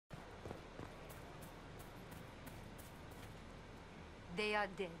they are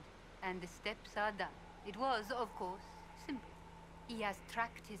dead, and the steps are done. It was, of course, simple. He has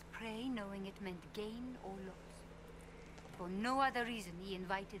tracked his prey knowing it meant gain or loss. For no other reason he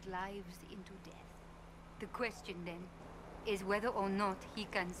invited lives into death. The question then is whether or not he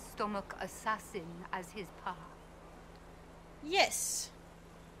can stomach assassin as his path. Yes.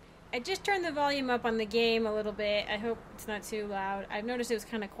 I just turned the volume up on the game a little bit. I hope it's not too loud. I've noticed it was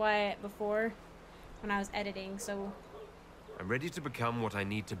kind of quiet before when I was editing, so... I'm ready to become what I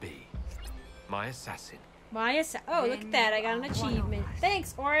need to be. My assassin. Oh, look at that. I got an achievement.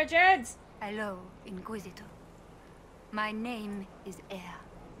 Thanks, Origins! Hello, Inquisitor. My name is Air.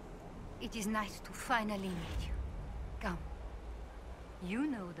 It is nice to finally meet you. Come. You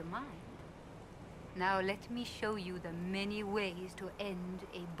know the mind. Now let me show you the many ways to end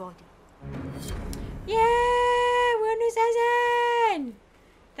a body. Yeah! We're an assassin!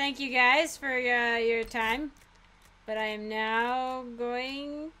 Thank you guys for your time. But I am now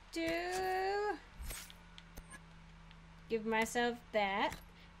going to give myself that.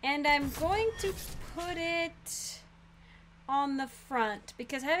 And I'm going to put it on the front,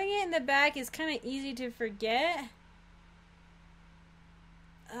 because having it in the back is kind of easy to forget.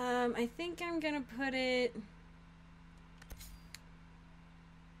 I think I'm gonna put it...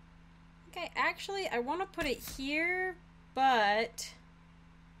 Okay, actually, I want to put it here, but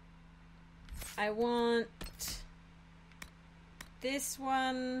I want this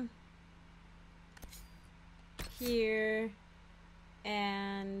one here,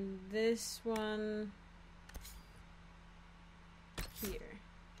 and this one here.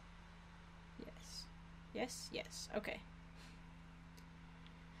 Yes. Yes, yes. Okay.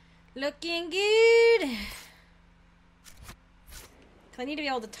 Looking good! I need to be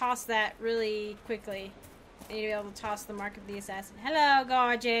able to toss that really quickly. I need to be able to toss the Mark of the Assassin. Hello,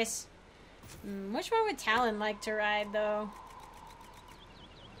 gorgeous! Which one would Talon like to ride, though?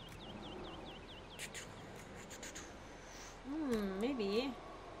 Maybe.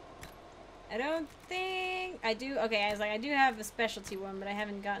 I don't think... I do... Okay, I was like, I do have a specialty one, but I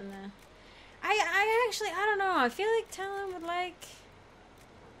haven't gotten the... I actually... I don't know. I feel like Talon would like...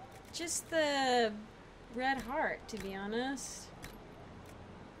 just the red heart, to be honest.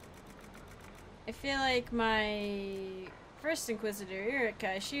 I feel like my first Inquisitor,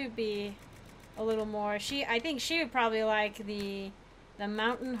 Erica, she would be a little more... I think she would probably like the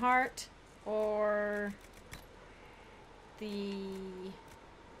mountain heart, or the...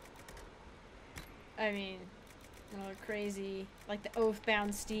 I mean, crazy, like the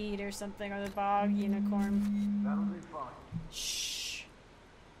Oathbound Steed or something, or the Bog Unicorn. That'll be fine. Shh.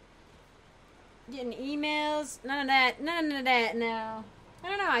 Getting emails, none of that, no. I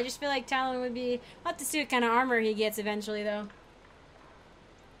don't know, I just feel like Talon would be... I'll have to see what kind of armor he gets eventually, though.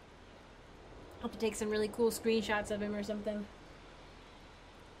 I'll have to take some really cool screenshots of him or something.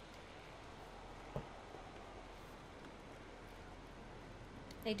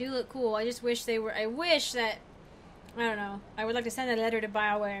 They do look cool. I just wish they were... I wish that... I don't know. I would like to send a letter to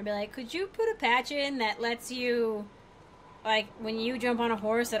BioWare and be like, could you put a patch in that lets you... like, when you jump on a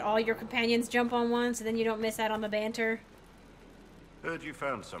horse, that all your companions jump on one, so then you don't miss out on the banter? Heard you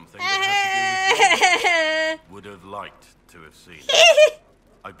found something that had to do with you. Would have liked to have seen it.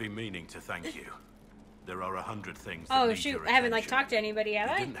 I've been meaning to thank you. There are 100 things that need shoot, your I haven't, attention. talked to anybody, have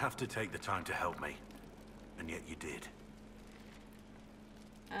I? You didn't have to take the time to help me. And yet you did.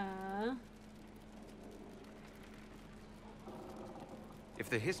 If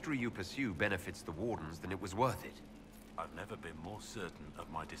the history you pursue benefits the Wardens, then it was worth it. I've never been more certain of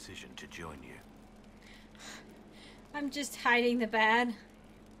my decision to join you. I'm just hiding the bad.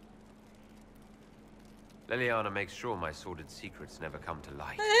 Leliana makes sure my sordid secrets never come to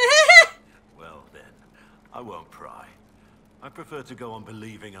light. Well then, I won't pry. I prefer to go on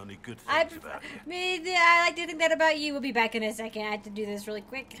believing only good things about you. I like to think that about you. We'll be back in a second. I have to do this really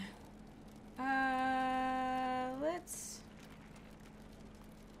quick.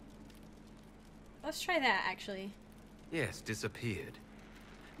 Let's try that, actually. Yes, disappeared.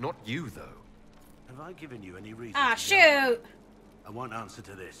 Not you, though. Have I given you any reason? Ah, shoot! I won't answer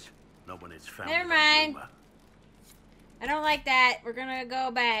to this. Not when it's found. Never mind. I don't like that. We're gonna go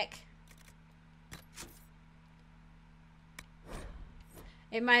back.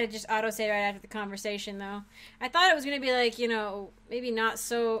 It might have just auto-saved right after the conversation, though. I thought it was gonna be like, you know, maybe not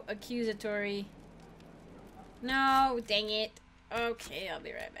so accusatory. No, dang it. Okay, I'll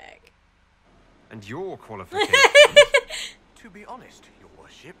be right back. And your qualification... To be honest, Your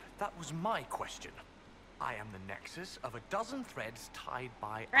Worship, that was my question. I am the nexus of a dozen threads tied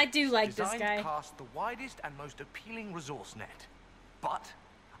by... I do like this guy. Designed to cast the widest and most appealing resource net. But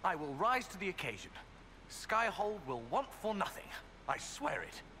I will rise to the occasion. Skyhold will want for nothing. I swear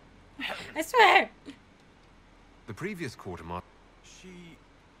it. I swear! The previous quartermaster... She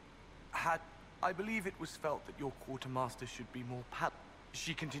had... I believe it was felt that your quartermaster should be more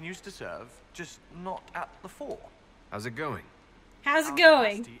She continues to serve, just not at the fore. How's it going? How's it Our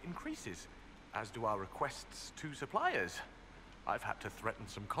going? capacity increases, as do our requests to suppliers. I've had to threaten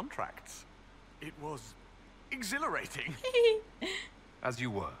some contracts. It was exhilarating. As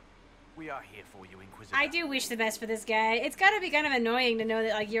you were. We are here for you, Inquisitor. I do wish the best for this guy. It's gotta be kind of annoying to know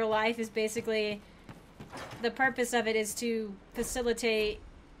that, like, your life is basically... The purpose of it is to facilitate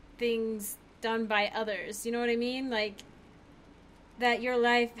things done by others. You know what I mean? Like, that your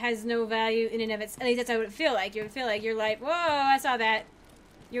life has no value in and of itself. At least that's how it would feel like. You would feel like your life... Whoa, I saw that.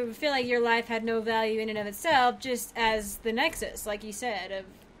 You would feel like your life had no value in and of itself, just as the Nexus, like you said,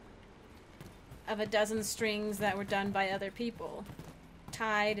 of a dozen strings that were done by other people.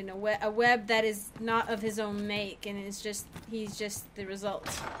 Tied in a web that is not of his own make, and it's just... He's just the result.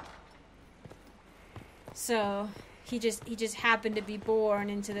 So, he just happened to be born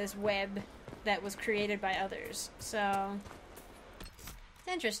into this web that was created by others. So,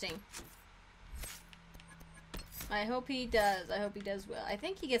 it's interesting. I hope he does. I hope he does well. I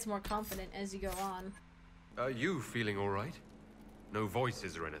think he gets more confident as you go on. Are you feeling all right? No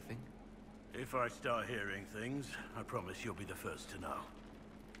voices or anything? If I start hearing things, I promise you'll be the first to know.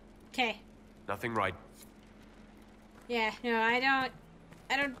 Okay. Nothing right. Yeah, no, I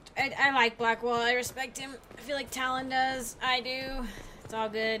like Blackwall. I respect him. I feel like Talon does. I do. It's all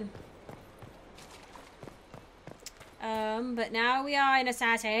good. But now we are an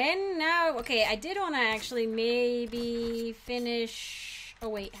assassin. Now, okay, I did want to actually maybe finish... Oh,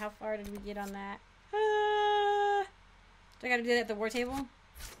 wait, how far did we get on that? Do I gotta do that at the war table?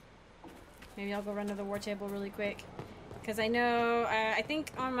 Maybe I'll go run to the war table really quick. Because I know, I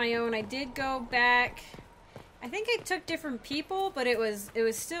think on my own I did go back... I think I took different people, but it was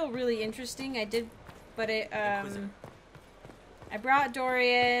still really interesting. I did, but it, I brought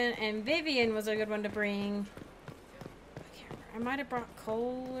Dorian, and Vivian was a good one to bring. I can't remember. I might have brought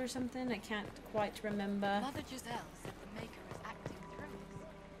Cole or something. I can't quite remember. Mother Giselle said the Maker is acting through us, but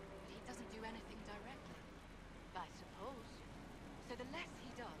he doesn't do anything directly. I suppose. So the less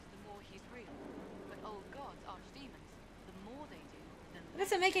he does, the more he's real. But old gods, archdemons, the more they do, the It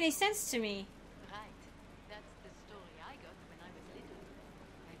doesn't make any sense to me. Right. That's the story I got when I was little.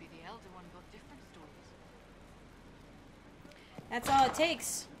 Maybe the elder one got different stories. That's all it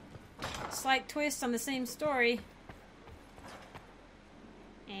takes. Slight twist on the same story.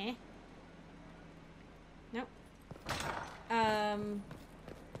 Eh. Nope. No,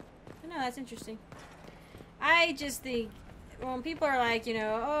 that's interesting. I just think when people are like, you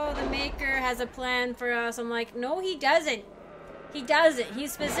know, oh, the Maker has a plan for us, I'm like, no, he doesn't. He doesn't. He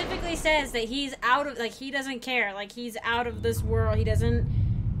specifically says that he's out of, like, he doesn't care. Like, he's out of this world. He doesn't,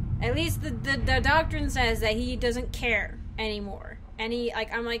 at least the doctrine says that he doesn't care anymore. And he,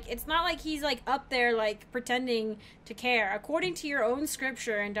 like, I'm like, it's not like he's, like, up there, like, pretending to care. According to your own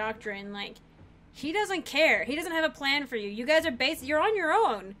scripture and doctrine, like, he doesn't care. He doesn't have a plan for you. You guys are you're on your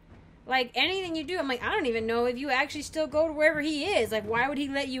own. Like, anything you do, I'm like, I don't even know if you actually still go to wherever he is. Like, why would he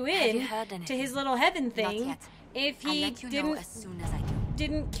let you in to his little heaven thing? Not yet. If I'll he let you know as soon as I do.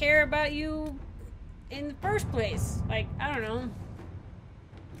 didn't care about you in the first place. Like, I don't know.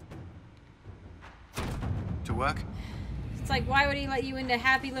 To work? It's like, why would he let you into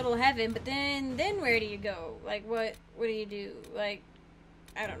happy little heaven, but then where do you go? Like, what do you do? Like,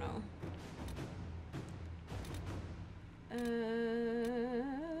 I don't know.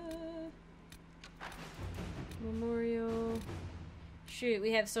 Memorial. Shoot,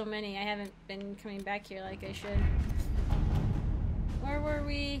 we have so many. I haven't been coming back here like I should. Where were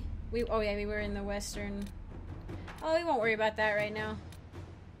we? Oh yeah, we were in the western. Oh, we won't worry about that right now.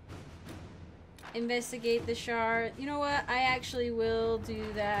 Investigate the shard. You know what? I actually will do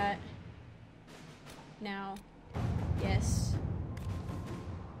that now. Yes.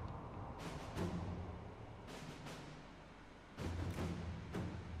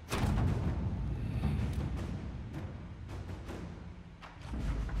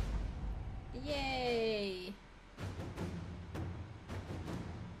 Yay!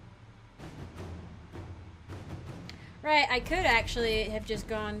 Right, I could actually have just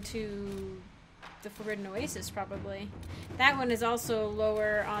gone to the Forbidden Oasis, probably. That one is also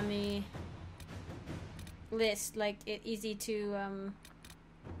lower on the list, like, easy to,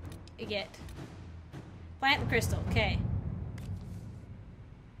 get. Plant the crystal, okay.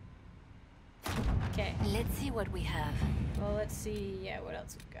 Okay. Let's see what we have. Well, let's see, yeah, what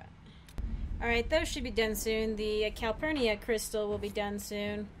else we've got. Alright, those should be done soon. The Calpurnia crystal will be done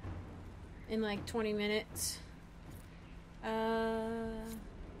soon. In like 20 minutes.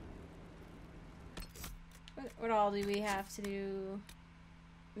 What all do we have to do?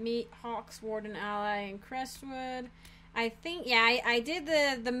 Meet Hawk's Warden ally in Crestwood. I think, yeah, I did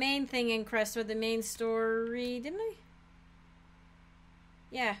the main thing in Crestwood, the main story, didn't I?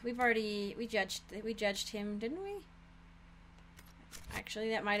 Yeah, we judged him, didn't we? Actually,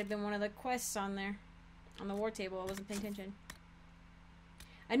 that might have been one of the quests on there. On the war table, I wasn't paying attention.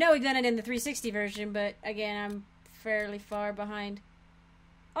 I know we've done it in the 360 version, but again, I'm fairly far behind.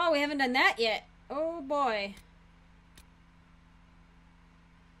 Oh, we haven't done that yet. Oh boy.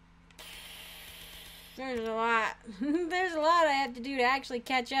 There's a lot. There's a lot I have to do to actually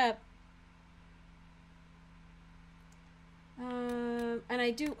catch up. And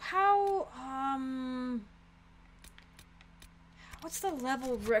I do, what's the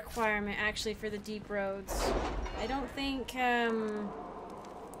level requirement actually for the deep roads? I don't think, yeah,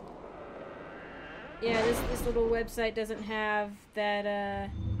 this little website doesn't have that,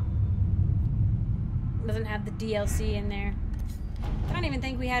 doesn't have the DLC in there. I don't even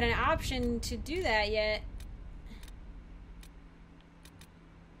think we had an option to do that yet.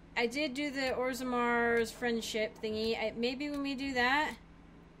 I did do the Orzamar's friendship thingy. Maybe when we do that,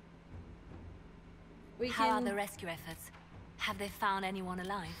 we can... How are the rescue efforts? Have they found anyone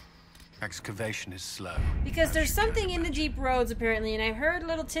alive? Excavation is slow. Because there's something in the deep roads, apparently, and I've heard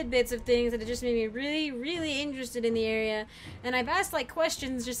little tidbits of things that have just made me really, really interested in the area. And I've asked, like,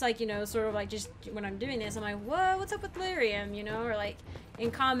 questions, just like, you know, sort of like, just when I'm doing this, I'm like, whoa, what's up with lyrium, you know? Or, like, in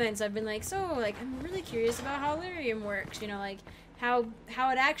comments, I've been like, so, like, I'm really curious about how lyrium works, you know, like, how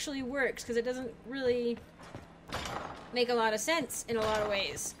it actually works, because it doesn't really make a lot of sense in a lot of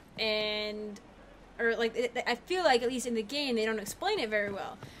ways. And, or, like, I feel like, at least in the game, they don't explain it very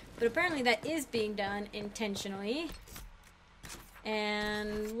well. But apparently that is being done intentionally.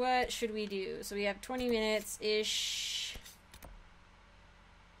 And what should we do? So we have 20 minutes-ish.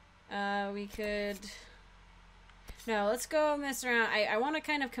 We could... No, let's go mess around. I want to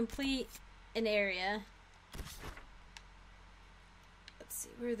kind of complete an area. Let's see,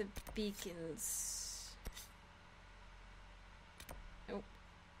 where are the beacons? Oh.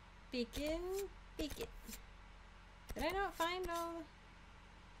 Beacon? Beacon. Did I not find all...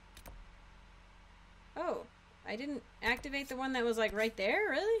 Oh, I didn't activate the one that was, like, right there?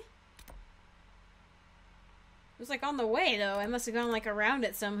 Really? It was, like, on the way, though. I must have gone, like, around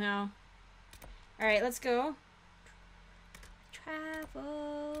it somehow. Alright, let's go.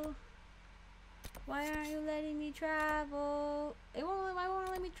 Travel. Why aren't you letting me travel? Why won't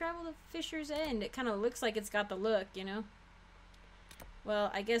it let me travel to Fisher's End? It kind of looks like it's got the look, you know?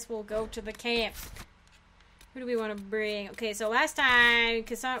 Well, I guess we'll go to the camp. Who do we want to bring? Okay, so last time,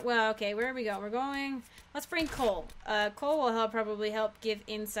 well, okay, where are we going? We're going, let's bring Cole. Cole will probably help give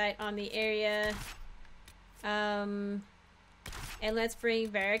insight on the area. And let's bring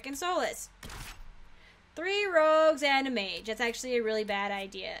Varric and Solus. 3 rogues and a mage. That's actually a really bad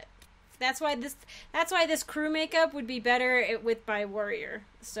idea. That's why this crew makeup would be better with my warrior.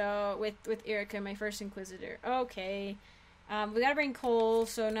 So, with Erica, my first Inquisitor. Okay. We gotta bring Cole,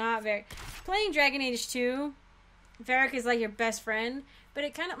 so not Varric. Playing Dragon Age 2, Varric is like your best friend, but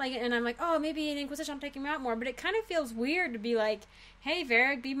it kind of like, and I'm like, oh, maybe in Inquisition I'm taking him out more, but it kind of feels weird to be like, hey,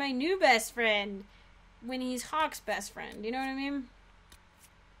 Varric, be my new best friend, when he's Hawk's best friend, you know what I mean?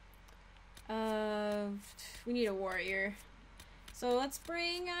 We need a warrior. So let's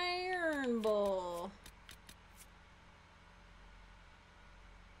bring Iron Bull.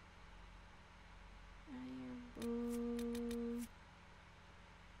 Iron Bull.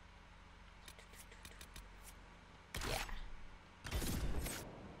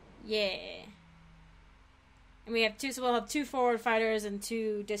 Yeah. And we have 2, so we'll have 2 forward fighters and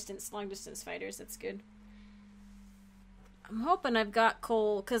 2 long distance fighters. That's good. I'm hoping I've got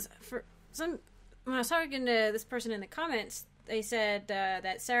Cole, because when I was talking to this person in the comments, they said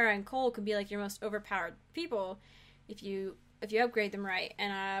that Sarah and Cole could be like your most overpowered people if you upgrade them right.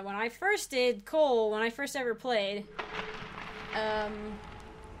 And when I first did Cole, when I first ever played,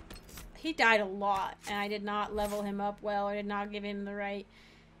 he died a lot, and I did not level him up well. I did not give him the right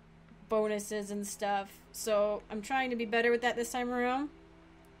bonuses and stuff. So I'm trying to be better with that this time around.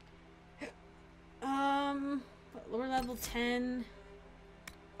 Lower level 10.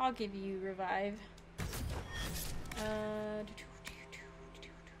 I'll give you revive.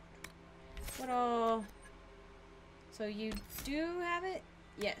 What all? So you do have it?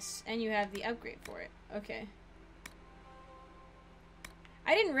 Yes, and you have the upgrade for it. Okay.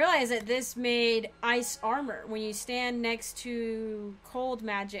 I didn't realize that this made ice armor when you stand next to cold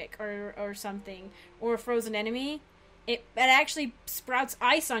magic or something, or a frozen enemy. it actually sprouts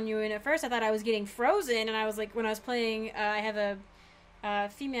ice on you. And at first I thought I was getting frozen, and I was like, when I was playing, I have a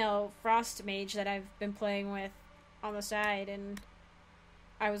female frost mage that I've been playing with on the side, and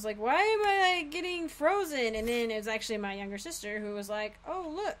I was like, why am I like getting frozen? And then it was actually my younger sister who was like,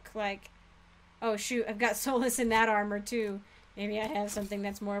 oh look, like, oh shoot, I've got Solus in that armor too. Maybe I have something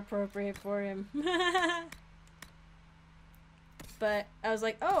that's more appropriate for him. But I was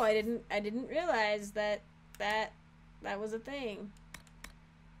like, oh, I didn't realize that was a thing.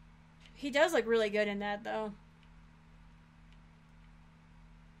 He does look really good in that though.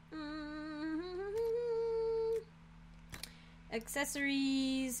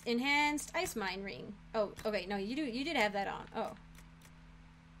 Accessories, enhanced ice mine ring. Oh, okay, no, you did have that on. Oh.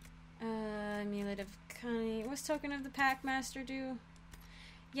 Amulet of cunning. What's token of the Packmaster do?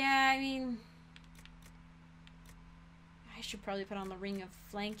 Yeah, I mean, I should probably put on the ring of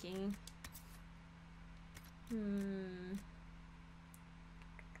flanking.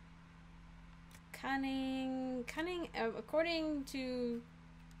 Cunning, according to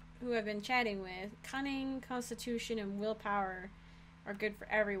who I've been chatting with, cunning, constitution, and willpower are good for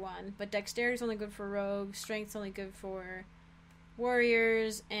everyone, but dexterity is only good for rogues, strength's only good for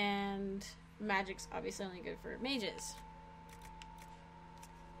warriors, and magic's obviously only good for mages.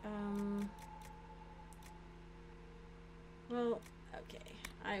 Well, okay.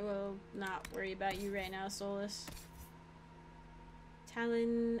 I will not worry about you right now, Solus.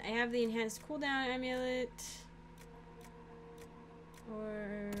 Talon, I have the enhanced cooldown amulet.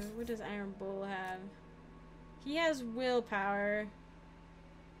 Or what does Iron Bull have? He has willpower.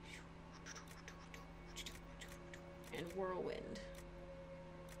 And whirlwind.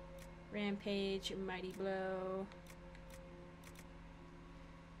 Rampage, mighty blow.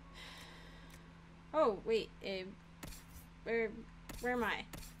 Oh, wait. Where am I?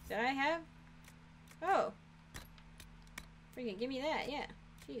 Did I have? Oh. Freaking give me that, yeah.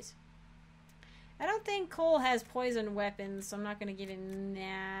 Jeez. I don't think Cole has poison weapons, so I'm not going to give him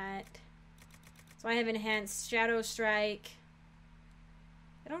that. So I have enhanced Shadow Strike.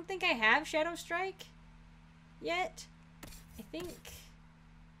 I don't think I have Shadow Strike yet. I think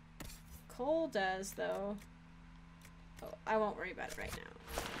Cole does, though. Oh, I won't worry about it right now.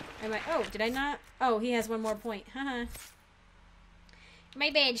 I might. Oh, did I not? Oh, he has one more point. Haha. My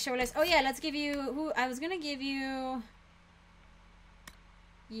bad, Solus. Oh, yeah, let's give you... Who? I was going to give you...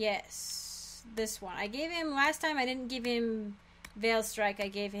 Yes. This one. I gave him... Last time I didn't give him Veil Strike. I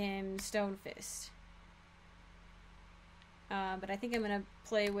gave him Stone Fist. But I think I'm going to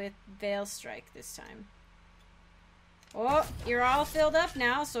play with Veil Strike this time. Oh, you're all filled up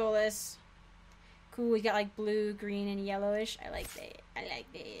now, Solus. Cool, we got like blue, green, and yellowish. I like that. I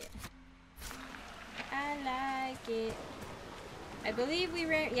like that. I like it. I believe we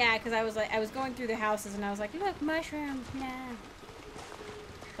ran... Yeah, because I was going through the houses and I was like, look, mushrooms, nah.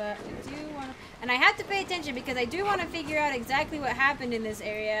 But we do want to... And I have to pay attention because I do want to figure out exactly what happened in this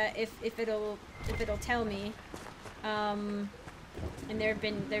area if it'll tell me. And there have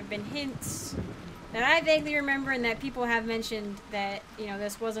been hints that I vaguely remember and that people have mentioned that, you know,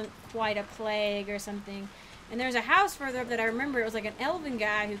 this wasn't quite a plague or something. And there's a house further up that I remember. It was like an elven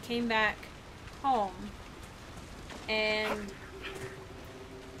guy who came back home. And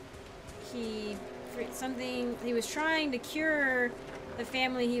he was trying to cure the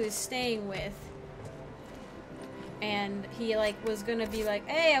family he was staying with. And he like was gonna be like,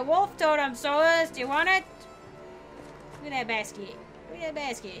 hey, a wolf totem, Solus, do you want it? Look at that basket. Look at that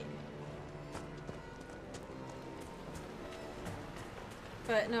basket.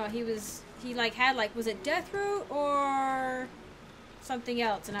 But no, he like had like, was it Deathroot or something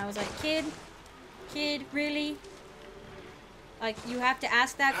else? And I was like, kid, really? Like, you have to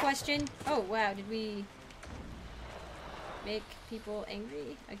ask that question? Oh, wow, did we make people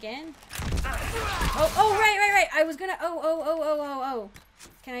angry again? Oh, right. I was gonna, oh.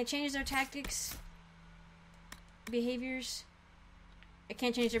 Can I change their tactics? Behaviors? I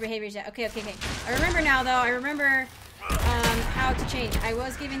can't change their behaviors yet. Okay. I remember now, though. I remember how to change. I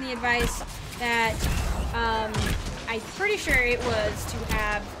was giving the advice that I'm pretty sure it was to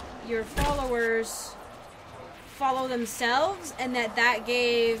have your followers follow themselves, and that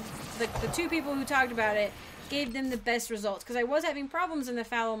gave the two people who talked about it gave them the best results. Because I was having problems in the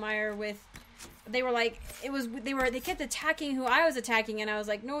Fallow Mire with, they were like, they kept attacking who I was attacking, and I was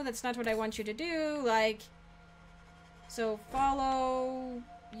like, no, that's not what I want you to do. Like, so follow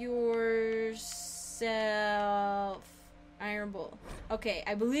yourself, Iron Bull. Okay,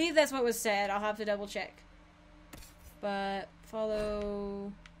 I believe that's what was said. I'll have to double check. But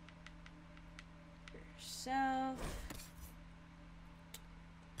follow yourself.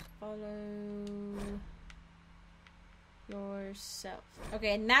 Follow yourself.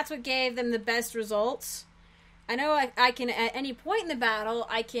 Okay, and that's what gave them the best results. I know I can at any point in the battle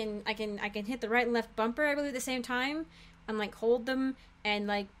I can hit the right and left bumper, I believe, at the same time, and like hold them and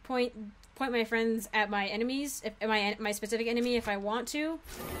like point my friends at my enemies, if my specific enemy, if I want to.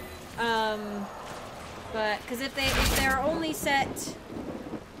 But because if they're only set,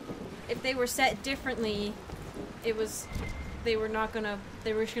 if they were set differently, they were just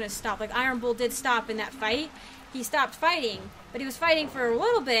gonna stop. Like Iron Bull did stop in that fight. He stopped fighting, but he was fighting for a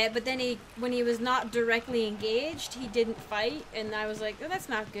little bit, but then when he was not directly engaged, he didn't fight, and I was like, oh, that's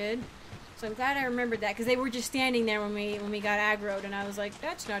not good. So I'm glad I remembered that, because they were just standing there when we got aggroed, and I was like,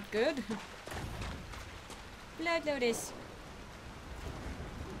 that's not good. Blood Lotus.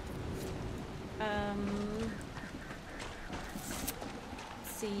 Let's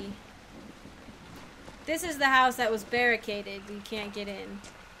see. This is the house that was barricaded. You can't get in.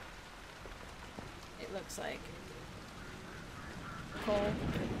 It looks like.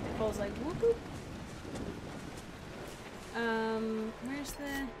 Cole's like, whoop whoop. Where's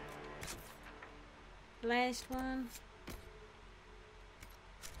the last one?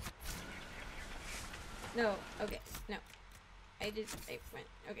 No, okay, no. I went,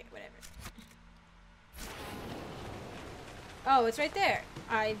 okay, whatever. Oh, it's right there.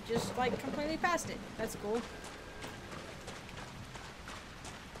 I just, like, completely passed it. That's cool.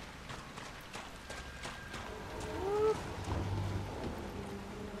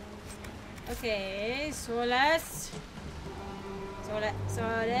 Okay,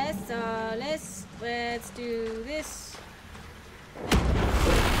 let's do this.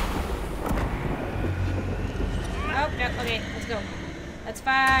 Oh, no, okay, let's go. Let's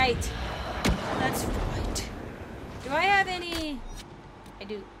fight. Let's fight. Do I have any? I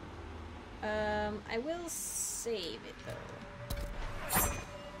do. I will save it, though.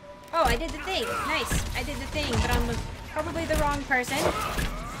 Oh, I did the thing. Nice. I did the thing, but I'm probably the wrong person.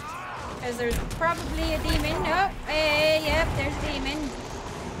 Because there's probably a demon. Oh, hey, yep, there's a demon.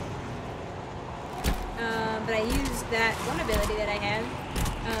 But I used that one ability that I had.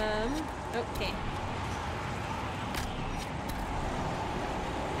 Okay.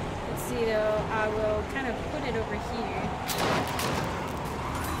 Let's see, though. I will kind of put it over here.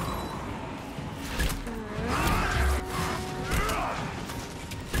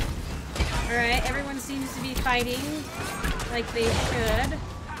 Alright, everyone seems to be fighting like they should.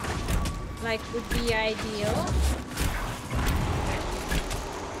 Like, would be ideal.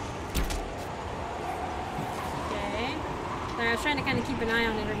 Okay. Sorry, I was trying to kind of keep an eye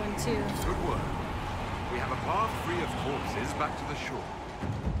on everyone, too. Good work. We have a path free of corpses back to the shore.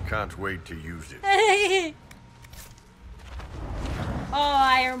 Can't wait to use it. Oh,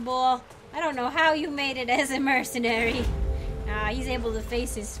 Iron Bull. I don't know how you made it as a mercenary. He's able to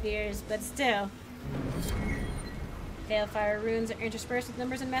face his fears, but still. Balefire runes are interspersed with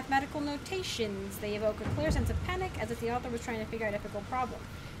numbers and mathematical notations. They evoke a clear sense of panic, as if the author was trying to figure out a difficult problem.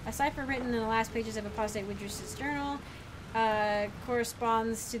 A cipher written in the last pages of Apostate Widrus's journal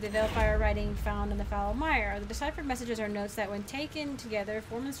corresponds to the Balefire writing found in the Fallow Mire. The deciphered messages are notes that, when taken together,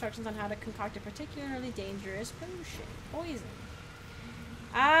 form instructions on how to concoct a particularly dangerous poison.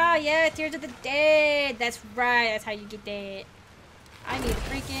 Ah, yeah, Tears of the Dead! That's right, that's how you get that. I need to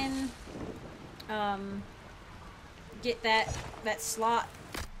freaking, get that slot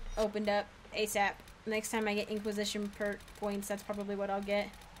opened up ASAP. Next time I get Inquisition perk points, that's probably what I'll get.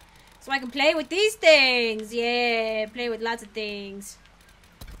 So I can play with these things! Yeah, play with lots of things.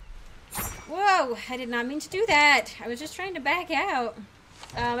 Whoa, I did not mean to do that. I was just trying to back out.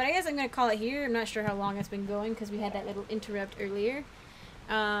 But I guess I'm going to call it here. I'm not sure how long it's been going because we had that little interrupt earlier.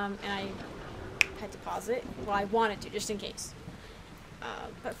 And I had to pause it. Well, I wanted to, just in case.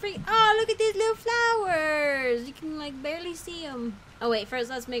 But oh, look at these little flowers! You can, like, barely see them. Oh, wait, first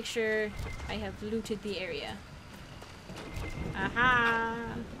let's make sure I have looted the area. Aha!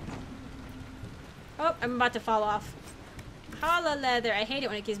 Oh, I'm about to fall off. Hollow leather. I hate it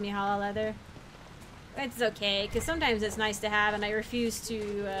when it gives me hollow leather. It's okay, because sometimes it's nice to have, and I refuse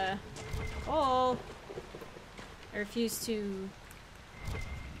to, I refuse to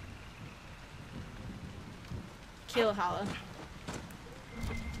kill hollow.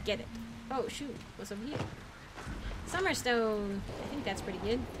 Get it. Oh, shoot. What's over here? Summerstone. I think that's pretty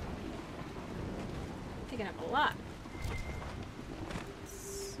good. Picking up a lot.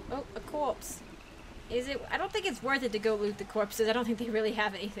 Oh, a corpse. Is it? I don't think it's worth it to go loot the corpses. I don't think they really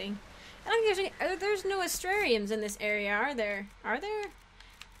have anything. I don't think there's any. There's no astrariums in this area, are there? Are there?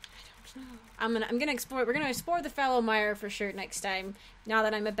 I don't know. I'm gonna explore. We're gonna explore the Fallow Mire for sure next time. Now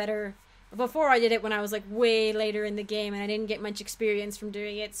that I'm a better. Before I did it when I was like way later in the game and I didn't get much experience from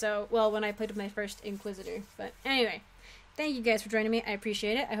doing it. So, well, when I played with my first Inquisitor. But anyway, thank you guys for joining me. I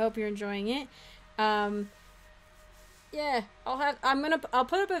appreciate it. I hope you're enjoying it. Yeah, I'll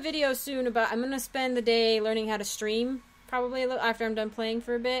put up a video soon about, I'm gonna spend the day learning how to stream, probably after I'm done playing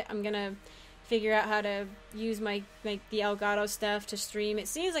for a bit. I'm gonna figure out how to use the Elgato stuff to stream. It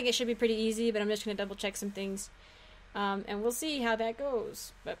seems like it should be pretty easy, but I'm just gonna double check some things. And we'll see how that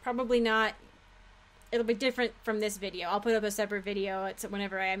goes. But probably not, it'll be different from this video. I'll put up a separate video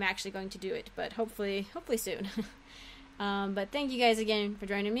whenever I'm actually going to do it, but hopefully soon. But thank you guys again for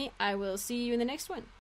joining me. I will see you in the next one.